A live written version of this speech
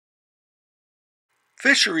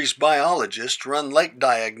Fisheries biologists run lake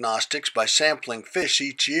diagnostics by sampling fish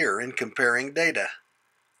each year and comparing data.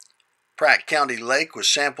 Pratt County Lake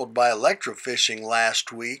was sampled by electrofishing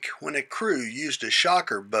last week when a crew used a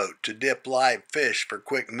shocker boat to dip live fish for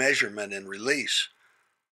quick measurement and release.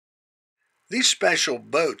 These special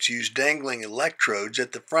boats use dangling electrodes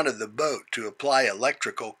at the front of the boat to apply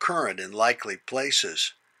electrical current in likely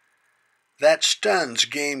places. That stuns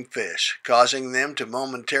game fish, causing them to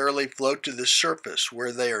momentarily float to the surface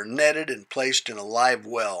where they are netted and placed in a live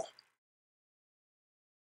well.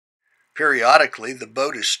 Periodically, the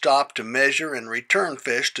boat is stopped to measure and return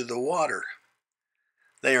fish to the water.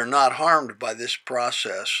 They are not harmed by this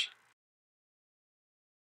process.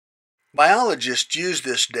 Biologists use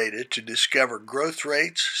this data to discover growth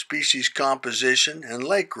rates, species composition, and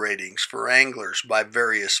lake ratings for anglers by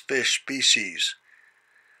various fish species.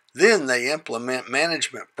 Then they implement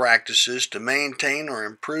management practices to maintain or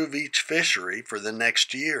improve each fishery for the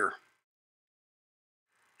next year.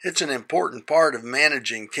 It's an important part of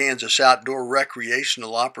managing Kansas outdoor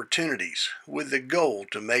recreational opportunities with the goal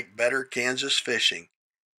to make better Kansas fishing.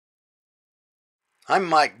 I'm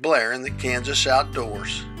Mike Blair in the Kansas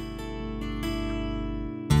Outdoors.